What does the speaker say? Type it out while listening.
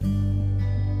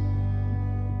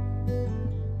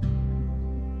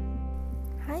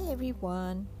Hi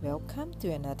everyone, welcome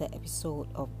to another episode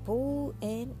of Bold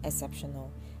and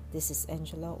Exceptional. This is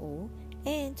Angela O,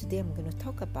 and today I'm going to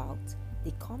talk about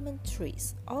the common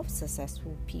traits of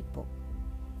successful people.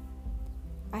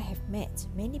 I have met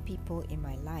many people in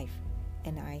my life,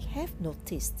 and I have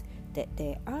noticed that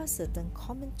there are certain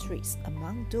common traits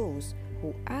among those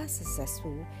who are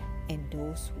successful and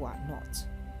those who are not.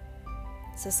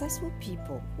 Successful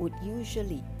people would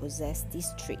usually possess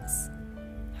these traits: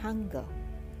 hunger,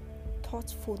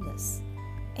 thoughtfulness,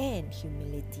 and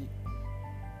humility.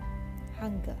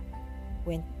 Hunger.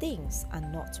 When things are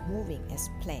not moving as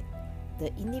planned,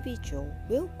 the individual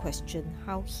will question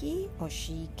how he or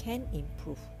she can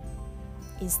improve.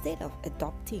 Instead of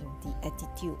adopting the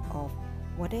attitude of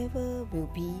whatever will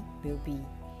be,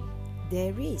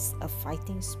 there is a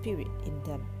fighting spirit in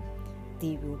them.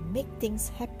 They will make things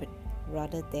happen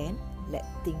rather than let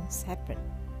things happen.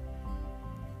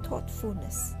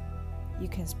 Thoughtfulness. You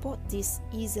can spot this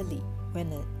easily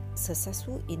when a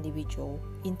successful individual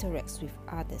interacts with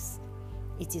others.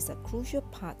 It is a crucial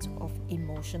part of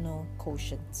emotional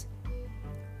quotient.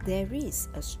 There is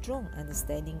a strong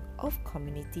understanding of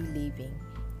community living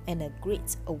and a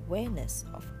great awareness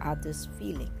of others'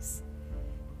 feelings.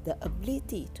 The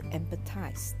ability to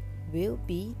empathize will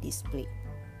be displayed.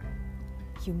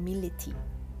 Humility.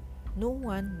 No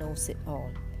one knows it all.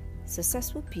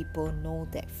 Successful people know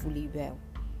that fully well.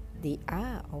 They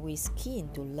are always keen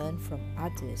to learn from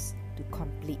others to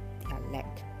complete their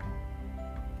lack.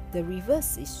 The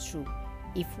reverse is true.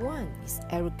 If one is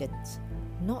arrogant,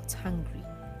 not hungry,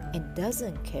 and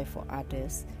doesn't care for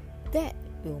others, that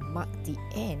will mark the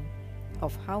end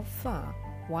of how far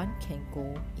one can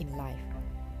go in life.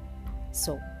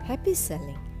 So, happy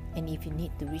selling! And if you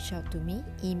need to reach out to me,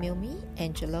 email me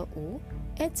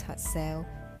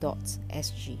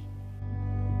angela@hotmail.sg.